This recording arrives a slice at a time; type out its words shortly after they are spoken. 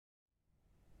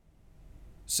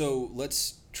So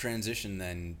let's transition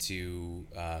then to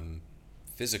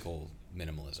physical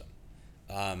minimalism.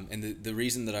 And the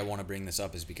reason that I want to bring this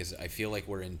up is because I feel like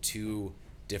we're in two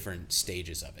different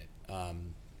stages of it.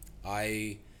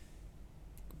 I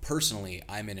personally,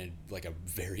 I'm in a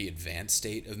very advanced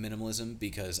state of minimalism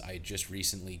because I just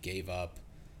recently gave up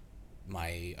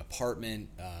my apartment,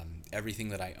 everything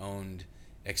that I owned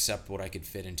except what I could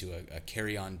fit into a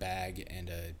carry-on bag and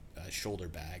a shoulder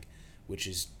bag, which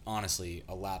is honestly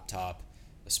a laptop,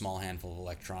 a small handful of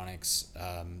electronics,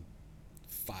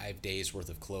 5 days worth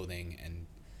of clothing, and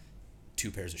two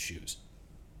pairs of shoes.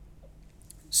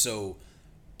 So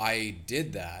I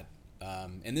did that,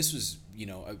 and this was,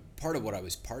 a part of what I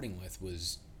was parting with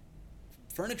was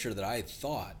furniture that I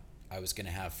thought I was going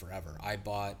to have forever. I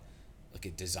bought like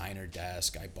a designer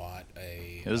desk. I bought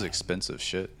a. It was expensive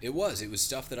shit. It was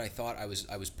stuff that I thought I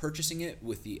was purchasing it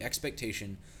with the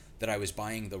expectation that I was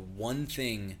buying the one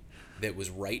thing that was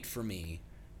right for me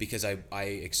because I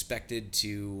expected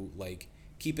to like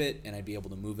keep it and I'd be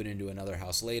able to move it into another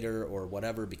house later or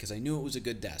whatever because I knew it was a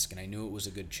good desk and I knew it was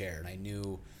a good chair and I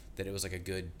knew that it was like a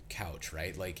good couch,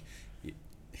 right? Like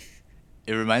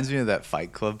It reminds me of that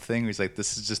Fight Club thing where he's like,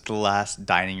 this is just the last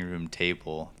dining room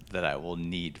table that I will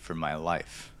need for my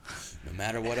life. no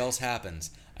matter what else happens,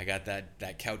 I got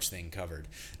that couch thing covered.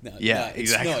 No, Yeah, no,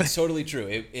 exactly. No, it's totally true.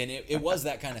 It was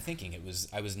that kind of thinking.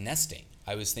 I was nesting.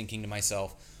 I was thinking to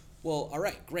myself, well, all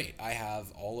right, great. I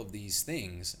have all of these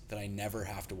things that I never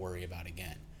have to worry about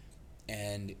again.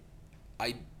 And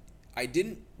I I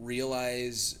didn't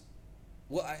realize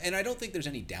well, and I don't think there's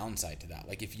any downside to that.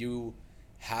 Like if you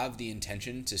have the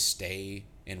intention to stay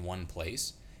in one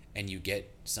place and you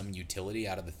get some utility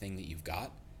out of the thing that you've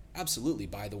got, absolutely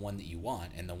buy the one that you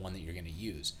want and the one that you're going to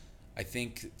use. I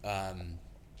think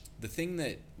the thing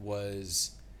that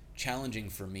was challenging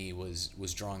for me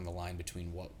was drawing the line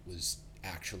between what was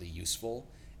actually useful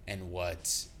and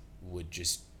what would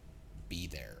just be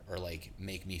there or like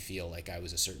make me feel like I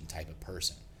was a certain type of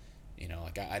person.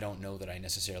 Like I don't know that I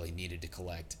necessarily needed to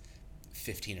collect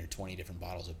 15 or 20 different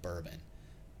bottles of bourbon,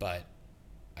 but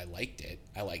I liked it.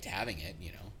 I liked having it.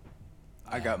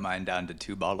 I got mine down to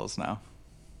 2 bottles now.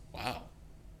 Wow.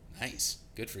 Nice.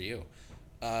 Good for you.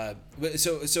 But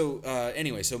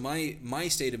anyway, so my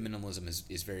state of minimalism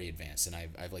is very advanced, and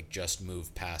I've like just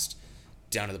moved past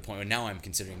down to the point where now I'm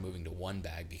considering moving to one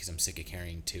bag because I'm sick of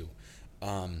carrying two.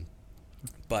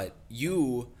 But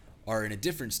you are in a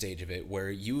different stage of it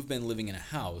where you've been living in a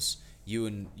house. You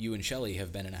and Shelly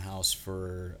have been in a house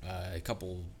for a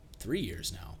couple 3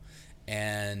 years now,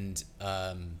 and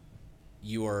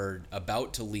you are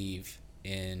about to leave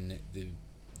in the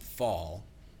fall,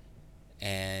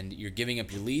 and you're giving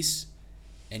up your lease,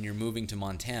 and you're moving to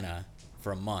Montana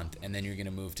for a month, and then you're going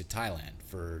to move to Thailand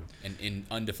for an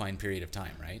undefined period of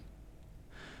time, right?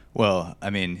 Well,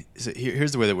 I mean, so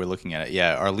here's the way that we're looking at it.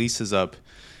 Yeah, our lease is up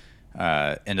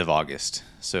end of August.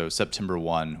 So September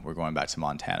 1, we're going back to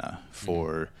Montana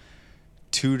for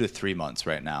 2 to 3 months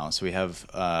right now. So we have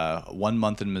 1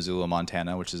 month in Missoula,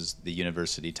 Montana, which is the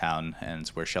university town, and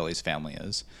it's where Shelly's family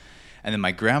is. And then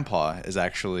my grandpa is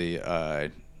actually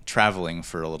traveling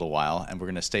for a little while, and we're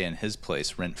going to stay in his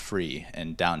place rent-free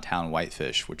in downtown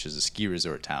Whitefish, which is a ski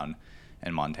resort town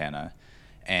in Montana.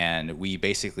 And we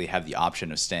basically have the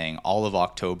option of staying all of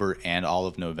October and all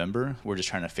of November. We're just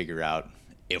trying to figure out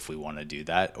if we want to do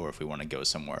that or if we want to go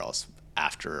somewhere else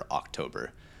after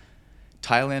October.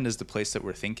 Thailand is the place that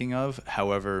we're thinking of.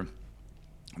 However,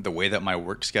 the way that my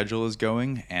work schedule is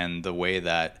going and the way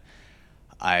that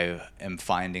I am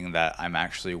finding that I'm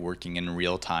actually working in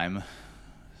real time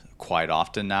quite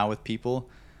often now with people,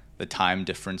 the time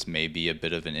difference may be a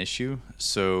bit of an issue.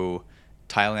 So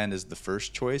Thailand is the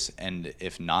first choice, and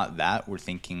if not that, we're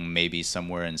thinking maybe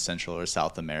somewhere in Central or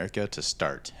South America to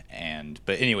start.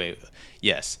 But anyway,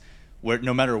 yes,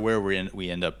 no matter where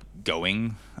we end up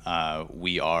going,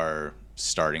 we are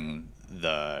starting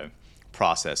the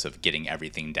process of getting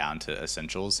everything down to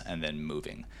essentials and then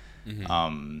moving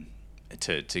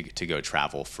to go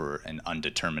travel for an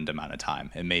undetermined amount of time.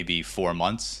 It may be 4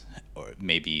 months or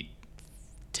maybe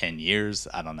 10 years.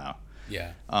 I don't know.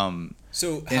 Yeah.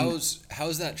 So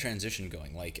how's that transition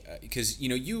going? Like, because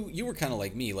you were kind of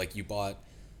like me. Like you bought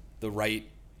the right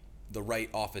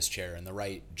office chair and the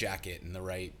right jacket and the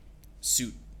right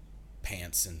suit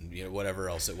pants and whatever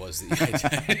else it was that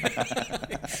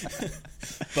you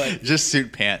but just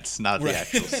suit pants, not right, the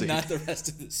actual suit, not the rest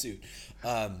of the suit.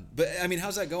 But I mean,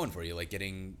 how's that going for you? Like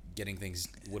getting things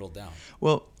whittled down.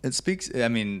 Well, it speaks. I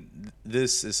mean,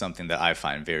 this is something that I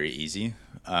find very easy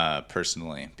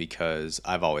personally because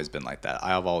I've always been like that.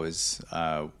 I've always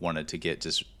wanted to get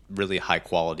just really high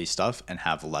quality stuff and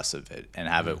have less of it and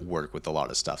have it work with a lot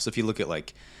of stuff. So if you look at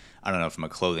like, I don't know, from a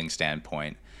clothing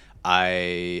standpoint,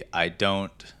 I'm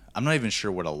not even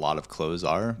sure what a lot of clothes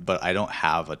are, but I don't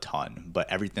have a ton. But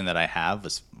everything that I have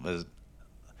was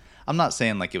I'm not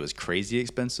saying like it was crazy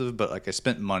expensive, but like I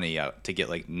spent money out to get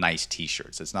like nice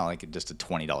t-shirts. It's not like just a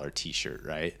 $20 t-shirt,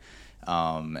 right?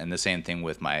 And the same thing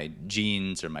with my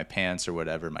jeans or my pants or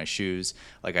whatever, my shoes.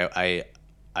 Like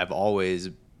I've always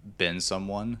been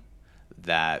someone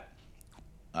that,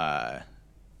 by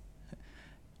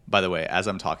the way, as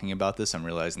I'm talking about this, I'm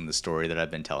realizing the story that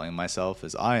I've been telling myself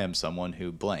is I am someone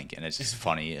who blank. And it's just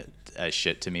funny as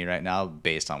shit to me right now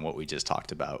based on what we just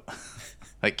talked about,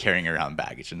 like carrying around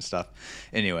baggage and stuff.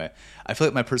 Anyway, I feel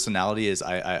like my personality is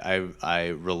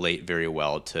I relate very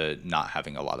well to not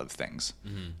having a lot of things.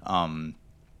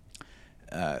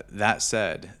 That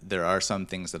said, there are some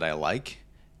things that I like.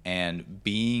 And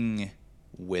being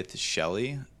with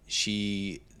Shelly,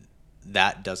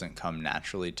 that doesn't come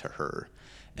naturally to her.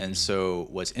 And so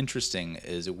what's interesting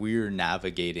is we're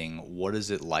navigating what is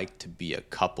it like to be a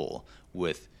couple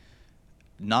with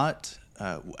not,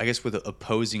 I guess, with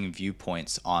opposing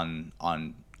viewpoints on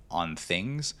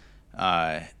things,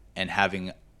 and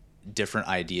having different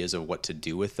ideas of what to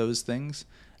do with those things.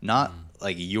 Not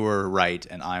like you're right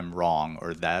and I'm wrong,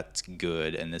 or that's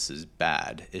good and this is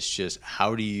bad. It's just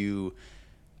how do you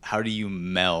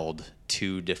meld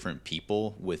two different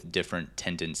people with different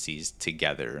tendencies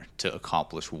together to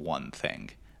accomplish one thing?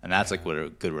 And that's like what a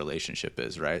good relationship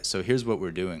is, right? So here's what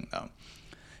we're doing though.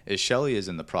 Is Shelly is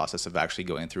in the process of actually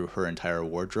going through her entire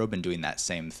wardrobe and doing that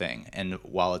same thing. And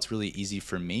while it's really easy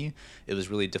for me, it was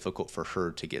really difficult for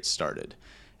her to get started.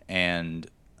 And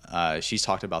she's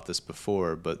talked about this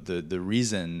before, but the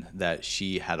reason that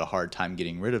she had a hard time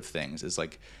getting rid of things is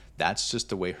like that's just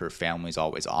the way her family's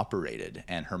always operated.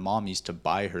 And her mom used to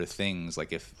buy her things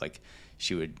like if like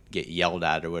she would get yelled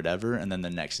at or whatever, and then the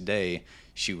next day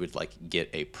she would like get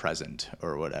a present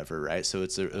or whatever, right? So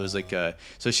it was like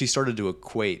so she started to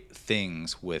equate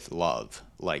things with love.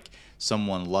 Like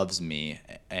someone loves me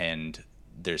and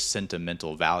there's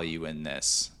sentimental value in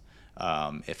this.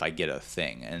 If I get a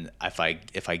thing, and if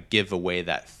I give away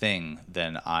that thing,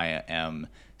 then I am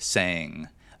saying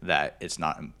that it's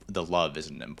not, the love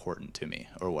isn't important to me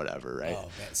or whatever, right? Oh,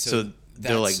 man. So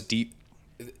they're like deep.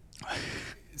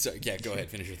 So yeah, go ahead,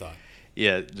 finish your thought.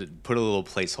 Yeah, put a little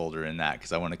placeholder in that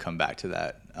because I want to come back to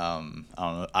that. I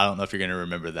don't know if you're gonna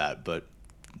remember that, but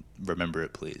remember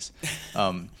it, please.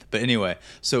 But anyway,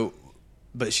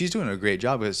 but she's doing a great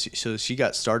job because she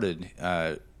got started.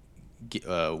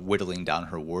 Whittling down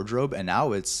her wardrobe, and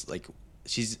now it's like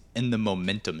she's in the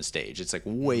momentum stage. It's like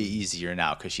way easier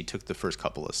now because she took the first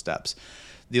couple of steps.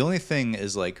 The only thing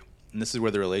is like, and this is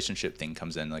where the relationship thing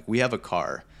comes in, like we have a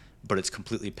car but it's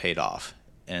completely paid off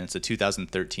and it's a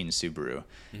 2013 Subaru.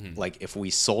 Like if we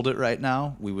sold it right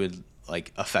now, we would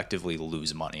like effectively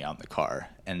lose money on the car.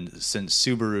 And since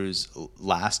Subarus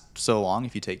last so long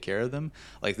if you take care of them,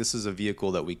 like this is a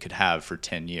vehicle that we could have for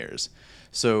 10 years.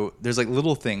 So there's like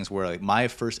little things where like my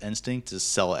first instinct is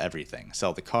sell everything,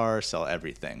 sell the car, sell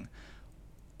everything.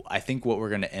 I think what we're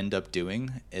going to end up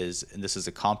doing is, and this is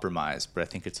a compromise, but I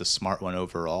think it's a smart one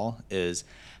overall, is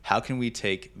how can we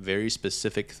take very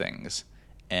specific things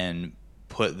and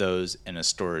put those in a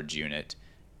storage unit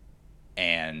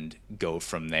and go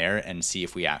from there and see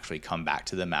if we actually come back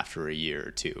to them after a year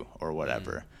or two or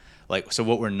whatever. Like, so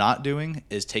what we're not doing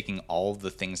is taking all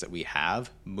the things that we have,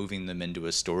 moving them into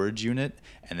a storage unit,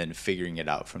 and then figuring it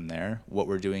out from there. What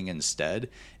we're doing instead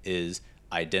is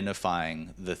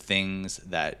identifying the things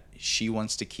that she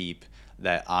wants to keep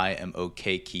that I am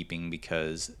okay keeping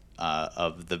because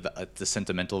of the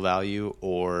sentimental value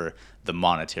or the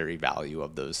monetary value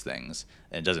of those things.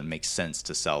 And it doesn't make sense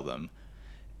to sell them.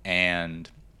 And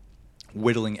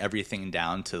whittling everything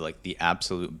down to like the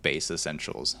absolute base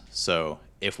essentials. So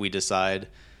if we decide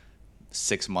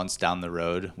 6 months down the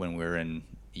road when we're in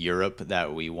Europe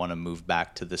that we want to move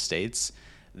back to the States,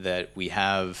 that we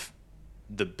have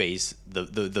the base,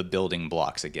 the building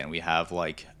blocks again. We have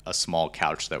like a small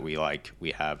couch that we like,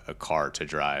 we have a car to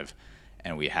drive,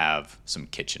 and we have some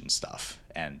kitchen stuff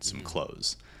and some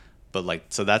clothes. But like,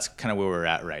 so that's kind of where we're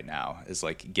at right now, is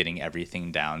like getting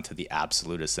everything down to the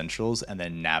absolute essentials and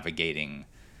then navigating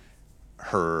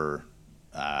her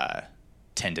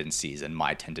tendencies and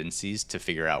my tendencies to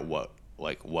figure out what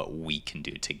we can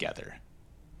do together.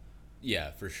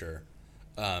 Yeah, for sure.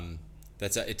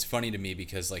 It's funny to me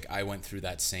because like I went through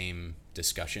that same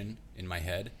discussion in my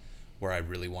head where I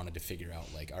really wanted to figure out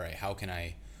like, all right,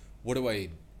 what do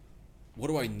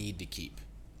I need to keep?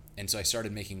 And so I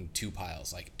started making two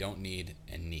piles, like don't need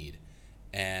and need.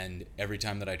 And every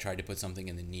time that I tried to put something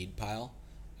in the need pile,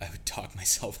 I would talk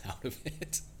myself out of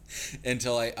it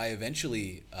until I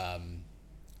eventually,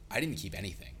 I didn't keep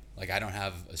anything. Like, I don't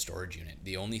have a storage unit.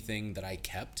 The only thing that I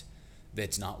kept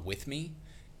that's not with me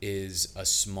is a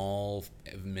small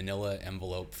manila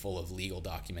envelope full of legal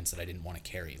documents that I didn't want to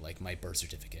carry, like my birth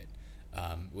certificate,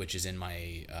 which is in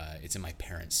my it's in my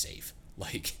parents' safe.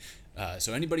 Like,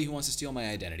 so anybody who wants to steal my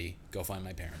identity, go find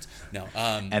my parents. No,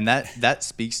 And that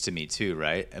speaks to me too,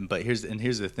 right? But here's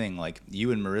the thing, like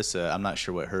you and Marissa, I'm not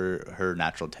sure what her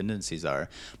natural tendencies are,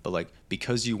 but like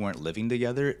because you weren't living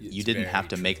together, you didn't have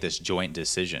to make this joint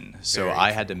decision. So Very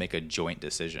I had true. to make a joint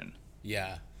decision.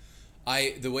 Yeah.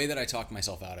 The way that I talked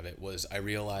myself out of it was I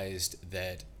realized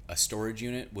that a storage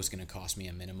unit was going to cost me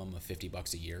a minimum of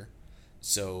 $50 a year.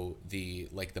 So the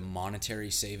monetary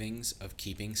savings of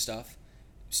keeping stuff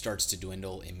starts to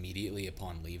dwindle immediately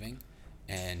upon leaving.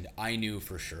 And I knew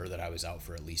for sure that I was out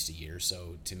for at least a year.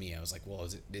 So to me, I was like, well,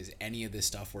 is any of this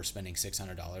stuff worth spending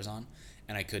 $600 on?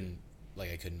 And I couldn't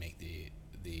make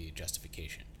the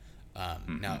justification.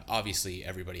 Now, obviously,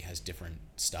 everybody has different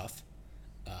stuff.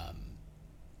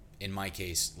 In my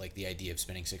case, like the idea of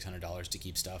spending $600 to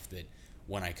keep stuff that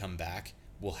when I come back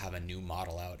will have a new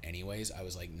model out anyways, I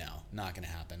was like, no, not gonna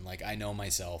happen. Like, I know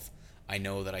myself. I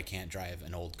know that I can't drive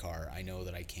an old car. I know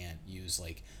that I can't use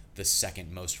like the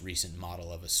second most recent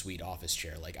model of a sweet office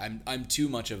chair. Like, I'm too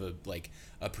much of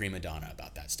a prima donna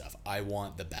about that stuff. I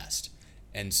want the best.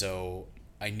 And so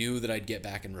I knew that I'd get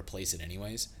back and replace it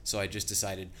anyways. So I just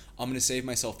decided I'm going to save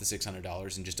myself the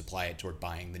 $600 and just apply it toward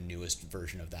buying the newest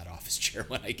version of that office chair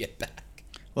when I get back.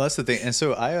 Well, that's the thing. And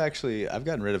so I've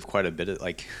gotten rid of quite a bit of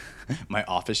like my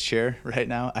office chair right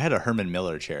now. I had a Herman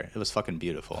Miller chair. It was fucking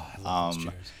beautiful. Oh, I love those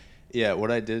chairs. Yeah,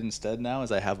 what I did instead now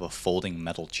is I have a folding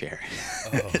metal chair.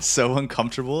 Oh. It's so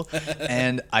uncomfortable.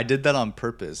 And I did that on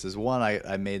purpose. Is one,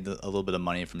 I made a little bit of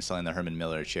money from selling the Herman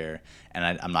Miller chair,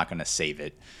 and I'm not going to save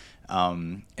it.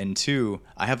 And two,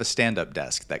 I have a stand-up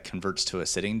desk that converts to a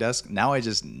sitting desk. Now I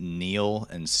just kneel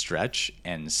and stretch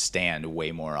and stand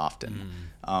way more often.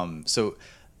 So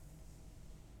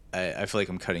I feel like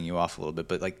I'm cutting you off a little bit,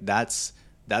 but like that's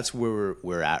where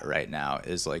we're at right now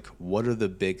is like, what are the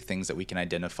big things that we can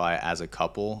identify as a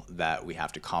couple that we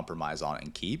have to compromise on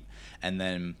and keep? And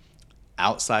then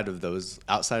outside of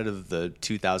the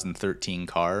 2013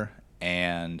 car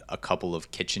and a couple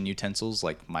of kitchen utensils,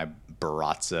 like my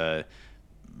Baratza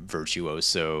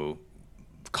Virtuoso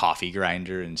coffee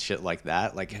grinder and shit like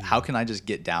that, like how can I just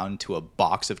get down to a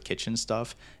box of kitchen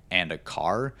stuff and a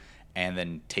car and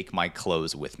then take my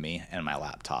clothes with me and my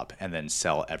laptop and then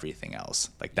sell everything else?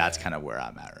 Like that's Yeah. kind of where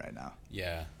I'm at right now.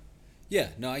 Yeah. Yeah,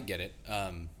 no, I get it.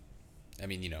 I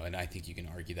mean, and I think you can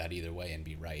argue that either way and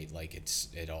be right. Like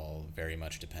it all very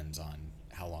much depends on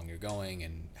how long you're going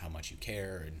and how much you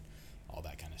care and all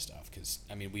that kind of stuff. Because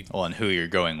I mean, Well, and who you're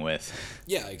going with.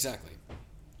 yeah, exactly.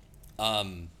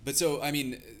 But so I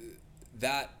mean,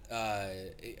 that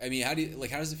I mean, how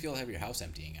does it feel to have your house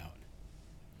emptying out?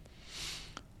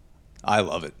 I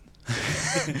love it.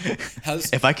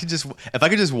 How's If I could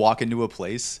just walk into a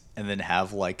place and then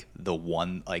have like the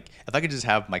one, like if I could just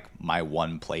have like my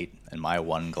one plate and my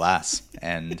one glass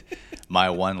and my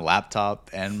one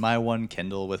laptop and my one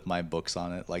Kindle with my books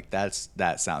on it, like that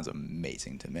sounds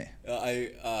amazing to me.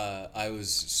 I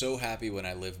was so happy when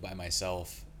I lived by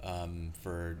myself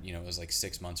for it was like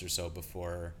 6 months or so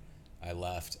before I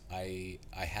left. I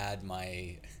had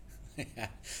my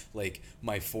like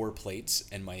my 4 plates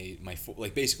and my four,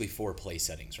 like basically 4 place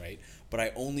settings, right? But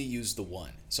I only used the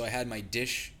one. So I had my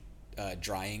dish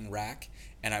drying rack,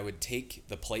 and I would take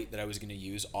the plate that I was going to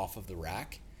use off of the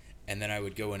rack, and then I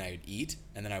would go and I would eat,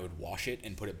 and then I would wash it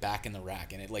and put it back in the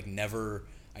rack. And it like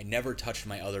I never touched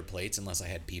my other plates unless I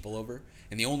had people over.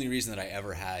 And the only reason that I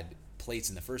ever had plates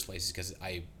in the first place is because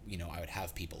I would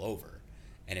have people over.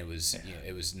 And it was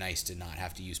it was nice to not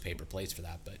have to use paper plates for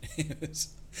that, but it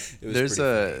was There's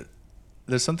pretty funny.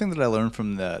 there's something that I learned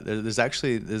from there's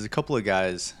a couple of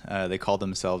guys, they call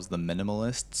themselves the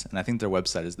Minimalists, and I think their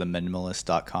website is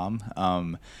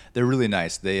theminimalist.com. They're really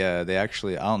nice. They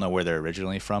actually, I don't know where they're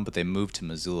originally from, but they moved to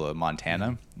Missoula,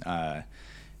 Montana.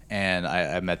 And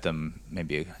I met them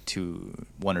maybe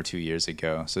 1 or 2 years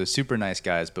ago. So super nice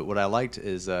guys. But what I liked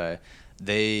is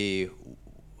they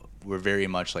were very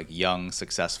much like young,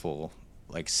 successful,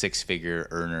 like 6-figure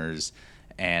earners,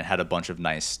 and had a bunch of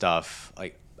nice stuff.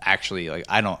 Like actually, like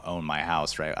I don't own my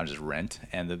house, right? I just rent,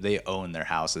 and they own their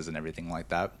houses and everything like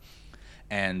that.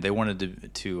 And they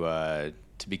wanted to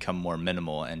become more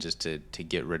minimal and just to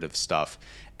get rid of stuff.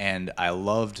 And I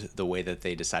loved the way that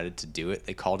they decided to do it.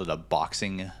 They called it a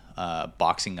boxing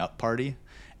up party.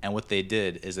 And what they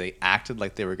did is they acted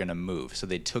like they were going to move. So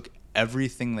they took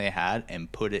everything they had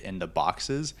and put it into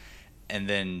boxes and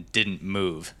then didn't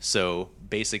move. So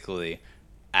basically,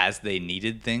 as they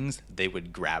needed things, they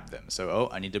would grab them. So, oh,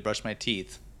 I need to brush my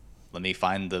teeth. Let me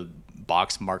find the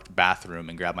box marked bathroom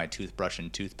and grab my toothbrush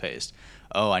and toothpaste.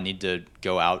 Oh, I need to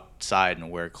go outside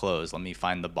and wear clothes. Let me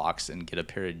find the box and get a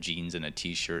pair of jeans and a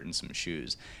t-shirt and some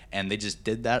shoes. And they just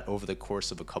did that over the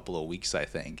course of a couple of weeks, I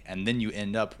think. And then you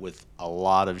end up with a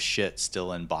lot of shit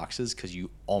still in boxes because you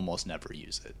almost never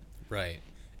use it. Right.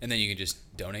 And then you can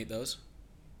just donate those?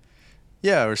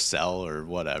 Yeah, or sell or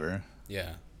whatever.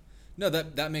 Yeah. No,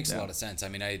 that makes a lot of sense. I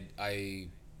mean,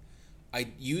 I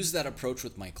use that approach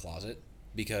with my closet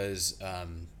because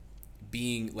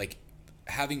being like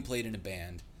having played in a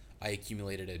band, I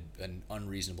accumulated an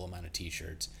unreasonable amount of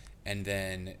t-shirts, and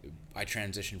then I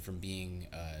transitioned from being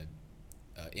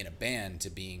in a band to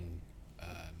being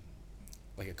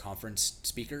like a conference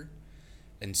speaker.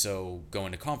 And so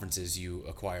going to conferences, you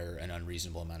acquire an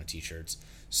unreasonable amount of t-shirts.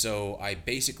 So I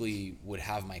basically would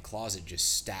have my closet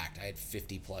just stacked. I had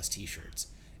 50 plus t-shirts,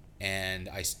 and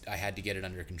I had to get it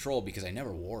under control because I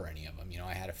never wore any of them. You know,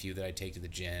 I had a few that I'd take to the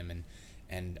gym,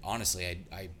 and honestly,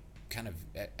 I kind of,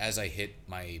 as I hit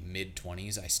my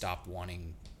mid-20s, I stopped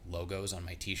wanting logos on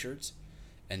my t-shirts.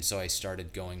 And so I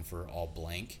started going for all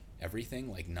blank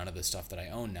everything. Like none of the stuff that I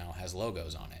own now has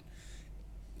logos on it.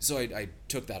 So I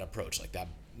took that approach like that.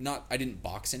 I didn't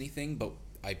box anything, but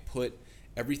I put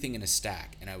everything in a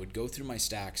stack, and I would go through my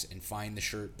stacks and find the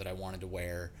shirt that I wanted to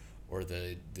wear or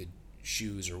the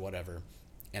shoes or whatever,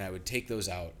 and I would take those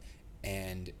out,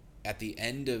 and at the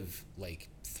end of like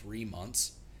 3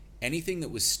 months, anything that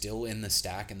was still in the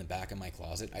stack in the back of my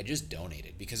closet, I just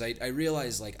donated because I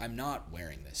realized like I'm not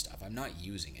wearing this stuff. I'm not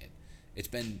using it. It's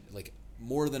been like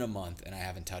more than a month and I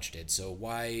haven't touched it. So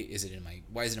why is it in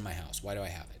my house? Why do I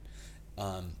have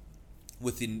it?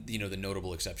 With the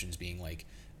notable exceptions being like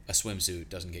a swimsuit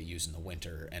doesn't get used in the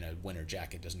winter and a winter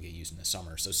jacket doesn't get used in the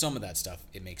summer. So some of that stuff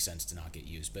it makes sense to not get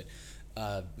used, but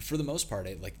for the most part,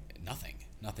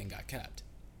 nothing got kept.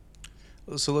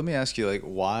 So let me ask you, like,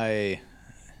 why?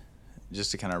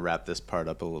 Just to kind of wrap this part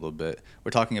up a little bit,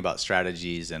 we're talking about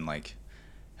strategies and like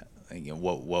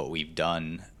what we've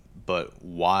done, but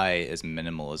why is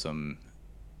minimalism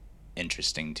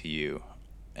interesting to you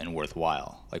and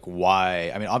worthwhile? Like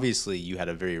why? I mean, obviously you had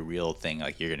a very real thing,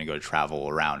 like you're going to go travel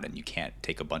around and you can't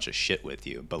take a bunch of shit with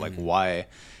you, but like why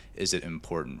is it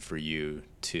important for you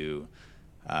to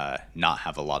not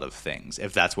have a lot of things,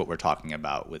 if that's what we're talking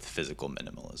about with physical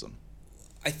minimalism?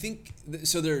 I think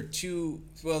so.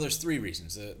 There's three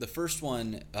reasons. The first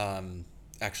one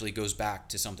actually goes back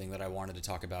to something that I wanted to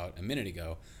talk about a minute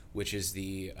ago, which is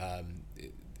the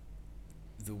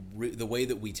way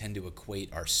that we tend to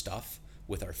equate our stuff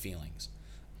with our feelings.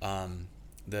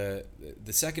 The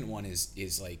second one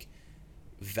is like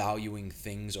valuing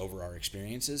things over our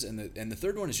experiences, and the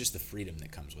third one is just the freedom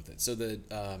that comes with it. So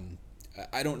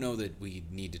I don't know that we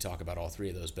need to talk about all three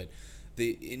of those, but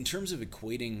in terms of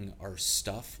equating our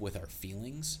stuff with our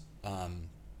feelings,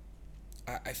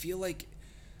 I feel like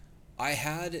I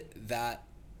had that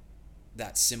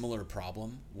similar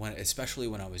problem especially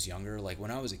when I was younger. Like when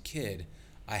I was a kid,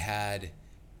 I had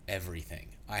everything.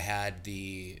 I had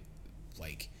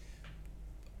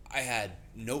I had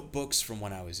notebooks from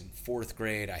when I was in 4th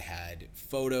grade. I had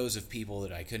photos of people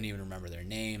that I couldn't even remember their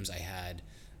names. I had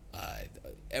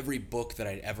every book that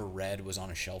I'd ever read was on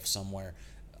a shelf somewhere.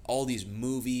 All these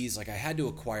movies, like I had to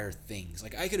acquire things.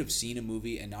 Like I could have seen a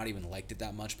movie and not even liked it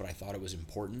that much, but I thought it was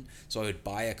important, so I would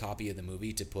buy a copy of the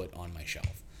movie to put on my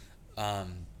shelf.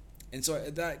 And so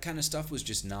that kind of stuff was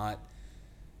just not.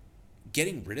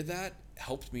 Getting rid of that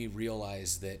helped me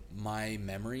realize that my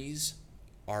memories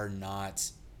are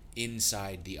not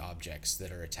inside the objects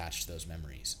that are attached to those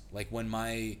memories. Like when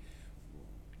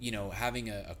having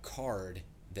a card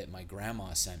that my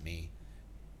grandma sent me,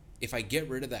 if I get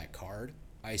rid of that card,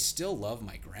 I still love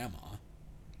my grandma.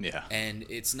 Yeah. And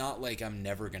it's not like I'm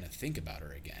never going to think about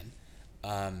her again.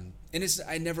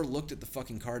 I never looked at the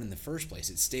fucking card in the first place.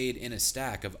 It stayed in a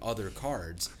stack of other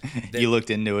cards. You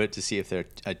looked into it to see if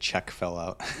a check fell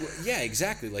out. Yeah,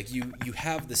 exactly. Like you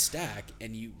have the stack,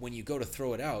 and when you go to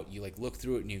throw it out, you like look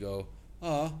through it and you go,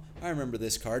 oh, I remember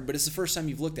this card, but it's the first time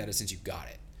you've looked at it since you got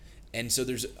it. And so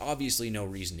there's obviously no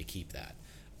reason to keep that.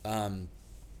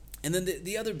 And then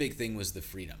the other big thing was the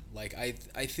freedom. Like I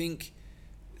think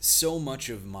so much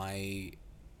of my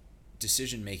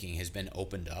decision making has been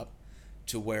opened up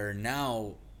to where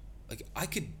now, like I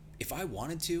could, if I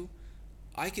wanted to,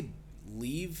 I could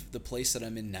leave the place that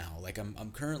I'm in now. Like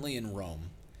I'm currently in Rome,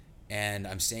 and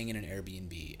I'm staying in an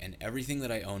Airbnb, and everything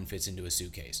that I own fits into a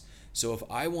suitcase. So if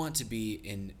I want to be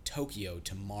in Tokyo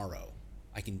tomorrow,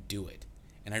 I can do it.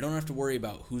 And I don't have to worry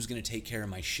about who's going to take care of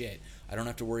my shit. I don't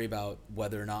have to worry about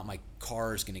whether or not my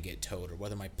car is going to get towed or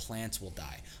whether my plants will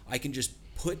die. I can just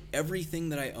put everything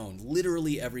that I own,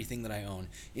 literally everything that I own,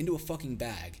 into a fucking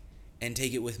bag and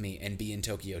take it with me and be in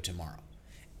Tokyo tomorrow.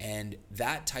 And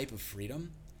that type of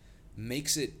freedom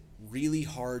makes it really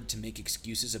hard to make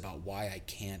excuses about why I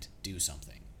can't do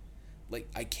something. Like,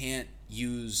 I can't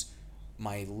use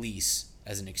my lease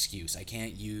as an excuse. I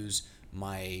can't use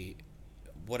my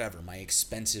my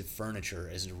expensive furniture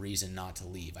as a reason not to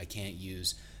leave. I can't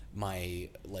use my,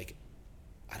 like,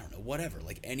 I don't know, whatever,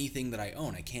 like anything that I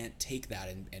own. I can't take that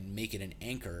and make it an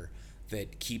anchor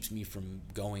that keeps me from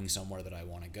going somewhere that I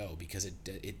want to go, because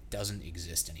it doesn't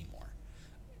exist anymore.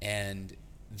 And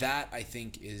that, I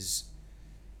think, is,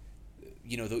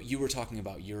 you were talking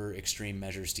about your extreme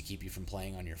measures to keep you from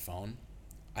playing on your phone.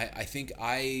 I think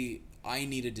I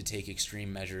needed to take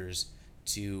extreme measures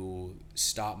to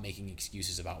stop making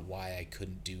excuses about why I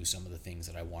couldn't do some of the things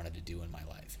that I wanted to do in my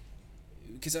life.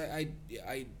 Because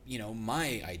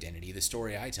my identity, the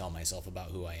story I tell myself about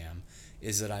who I am,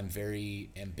 is that I'm very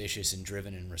ambitious and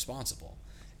driven and responsible.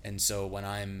 And so when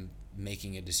I'm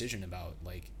making a decision about,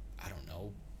 like, I don't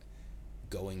know,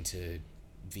 going to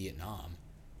Vietnam,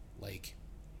 like,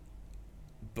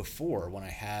 before, when I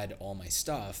had all my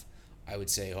stuff, I would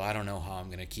say, I don't know how I'm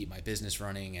going to keep my business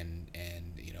running, and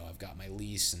I've got my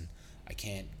lease, and I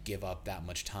can't give up that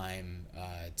much time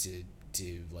to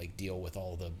like deal with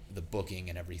all the booking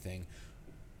and everything.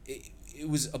 It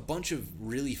was a bunch of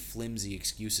really flimsy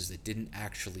excuses that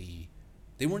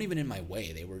they weren't even in my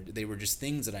way. They were just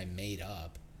things that I made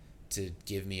up to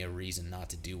give me a reason not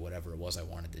to do whatever it was I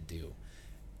wanted to do.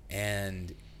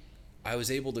 And I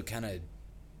was able to kind of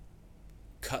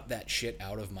cut that shit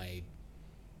out of my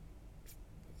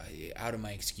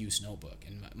excuse notebook.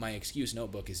 And my excuse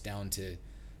notebook is down to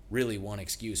really one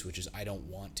excuse, which is I don't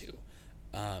want to.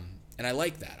 And I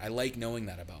like that. I like knowing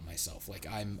that about myself. Like,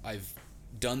 I've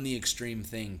done the extreme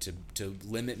thing to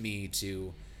limit me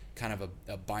to kind of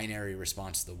a binary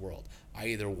response to the world. I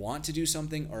either want to do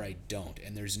something or I don't,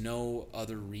 and there's no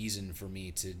other reason for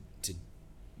me to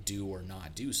do or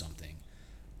not do something,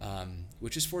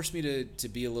 which has forced me to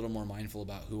be a little more mindful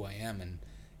about who I am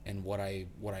and what I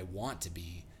want to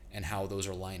be, and how those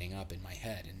are lining up in my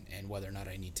head, and whether or not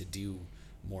I need to do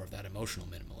more of that emotional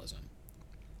minimalism.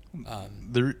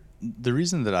 The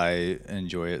reason that I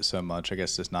enjoy it so much, I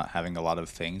guess, is not having a lot of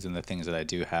things, and the things that I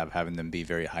do have, having them be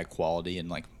very high quality and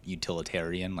like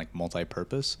utilitarian, like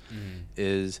multi-purpose,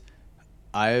 is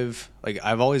I've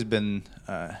always been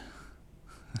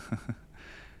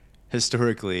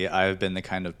historically, I've been the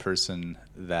kind of person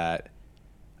that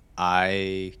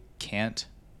I can't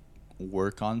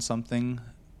work on something.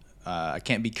 I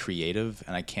can't be creative,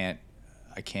 and I can't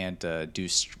do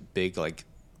big, like,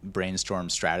 brainstorm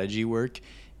strategy work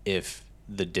if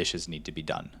the dishes need to be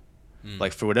done.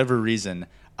 Like, for whatever reason,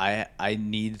 I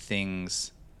need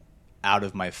things out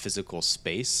of my physical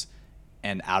space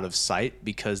and out of sight,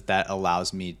 because that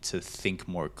allows me to think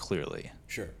more clearly.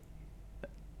 Sure.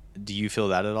 Do you feel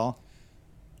that at all?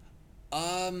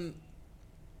 I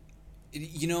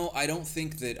don't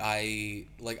think that I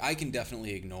can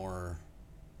definitely ignore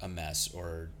a mess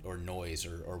or noise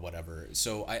or whatever.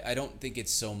 So I don't think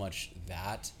it's so much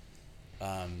that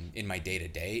in my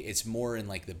day-to-day. It's more in,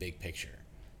 like, the big picture.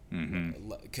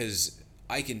 Because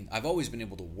I've always been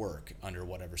able to work under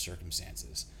whatever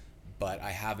circumstances, but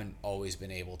I haven't always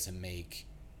been able to make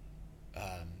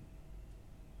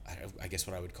I guess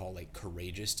what I would call, like,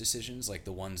 courageous decisions, like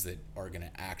the ones that are going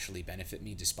to actually benefit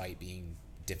me despite being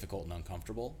difficult and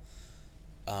uncomfortable.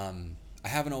 I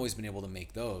haven't always been able to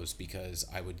make those because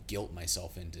I would guilt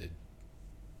myself into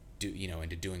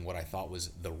doing what I thought was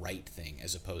the right thing,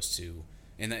 as opposed to,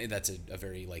 and that's a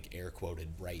very, like, air quoted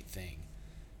right thing.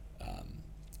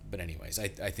 But anyways, I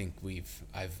think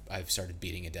I've started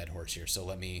beating a dead horse here. So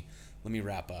let me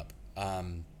wrap up.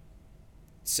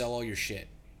 Sell all your shit.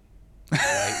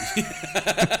 Right?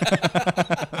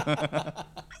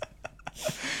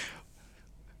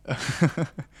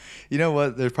 You know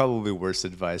what? There's probably worse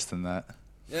advice than that.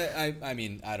 Yeah, I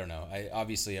mean, I don't know.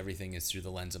 Obviously everything is through the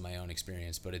lens of my own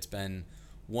experience, but it's been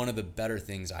one of the better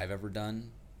things I've ever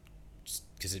done,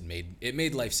 because it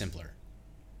made life simpler,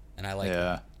 and I like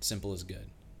that. Simple is good.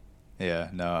 Yeah,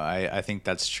 no, I think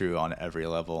that's true on every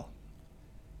level.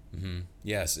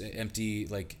 Yes, empty,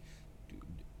 like,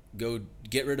 go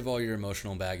get rid of all your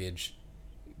emotional baggage,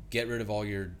 get rid of all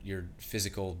your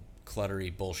physical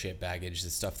cluttery bullshit baggage, the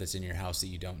stuff that's in your house that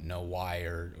you don't know why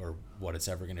or what it's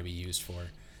ever going to be used for,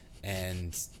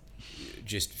 and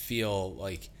just feel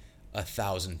like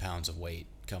 1,000 pounds of weight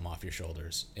come off your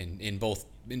shoulders in both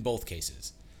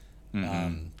cases.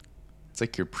 Mm-hmm. It's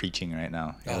like you're preaching right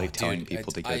now. You're like telling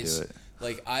people to go do it.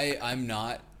 Like I'm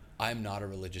not a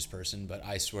religious person, but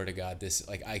I swear to God, this,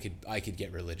 like, I could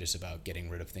get religious about getting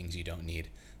rid of things you don't need.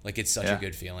 Like, it's such a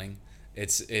good feeling.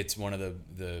 It's one of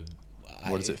the.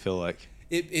 What does it feel like?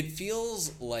 It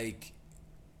feels like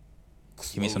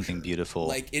closure. Give me something beautiful.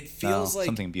 Like, it feels like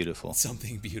something beautiful.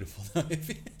 Something beautiful.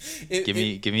 Give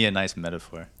me a nice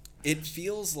metaphor. It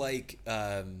feels like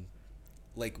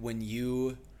when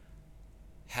you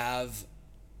have.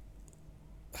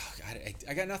 Oh God,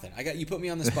 I got nothing. You put me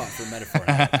on the spot for metaphor.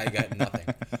 I got nothing.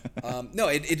 No,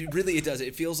 it really does.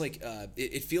 It feels like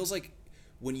it feels like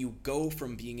when you go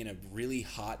from being in a really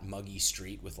hot, muggy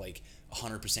street with like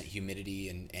 100% humidity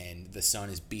and the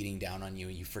sun is beating down on you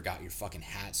and you forgot your fucking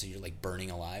hat, so you're like burning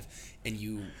alive, and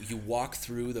you walk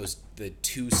through the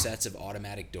 2 sets of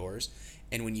automatic doors,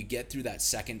 and when you get through that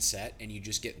second set and you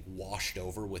just get washed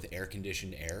over with air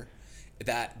conditioned air,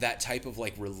 that type of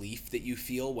like relief that you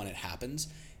feel when it happens,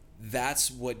 that's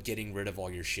what getting rid of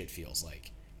all your shit feels like.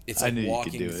 It's like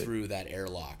walking through that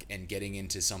airlock and getting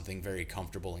into something very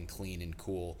comfortable and clean and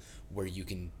cool, where you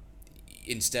can,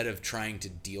 instead of trying to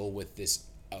deal with this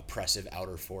oppressive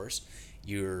outer force,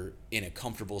 you're in a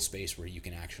comfortable space where you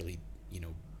can actually,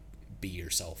 be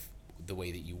yourself the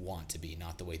way that you want to be,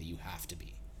 not the way that you have to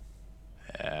be.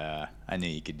 Yeah, I knew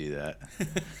you could do that.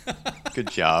 Good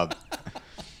job.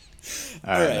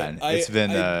 All right, man. It's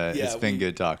been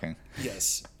good talking.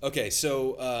 Yes. Okay,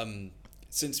 so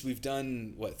since we've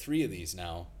done 3 of these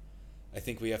now, I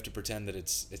think we have to pretend that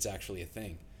it's actually a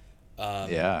thing.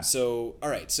 Yeah. So all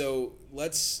right, so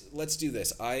let's do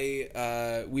this.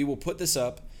 We will put this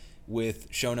up with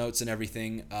show notes and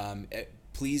everything.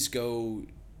 Please go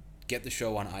get the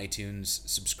show on iTunes,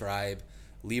 subscribe,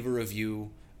 leave a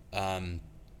review.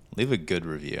 Leave a good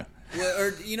review. Well,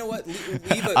 or you know what?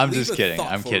 I'm just kidding.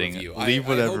 I'm kidding. Review. Leave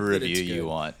whatever review you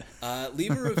want.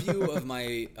 Leave a review of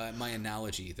my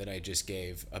analogy that I just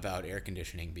gave about air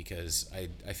conditioning, because I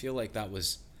feel like that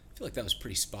was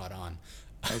pretty spot on.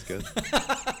 That was good.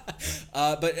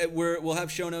 But we'll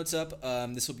have show notes up.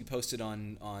 This will be posted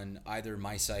on either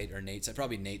my site or Nate's site.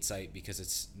 Probably Nate's site, because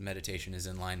its meditation is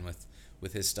in line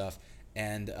with his stuff.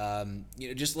 And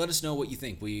just let us know what you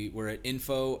think. We're at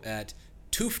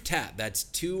info@tooftat. That's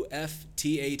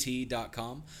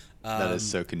 2ftat.com. That is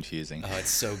so confusing. Oh, it's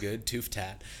so good.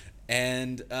 Tooftat.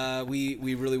 And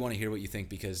we really want to hear what you think,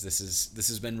 because this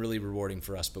has been really rewarding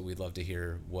for us, but we'd love to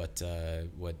hear what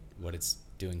it's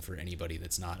doing for anybody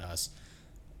that's not us.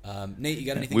 Nate, you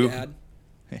got anything to add?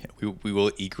 We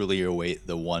will equally await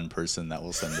the one person that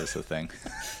will send us a thing.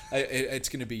 It's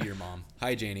going to be your mom.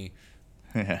 Hi, Janie.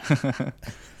 Yeah.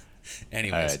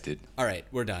 Anyways. All right, dude. All right,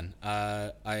 we're done.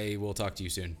 I will talk to you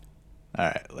soon. All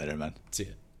right, later, man. See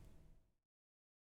ya.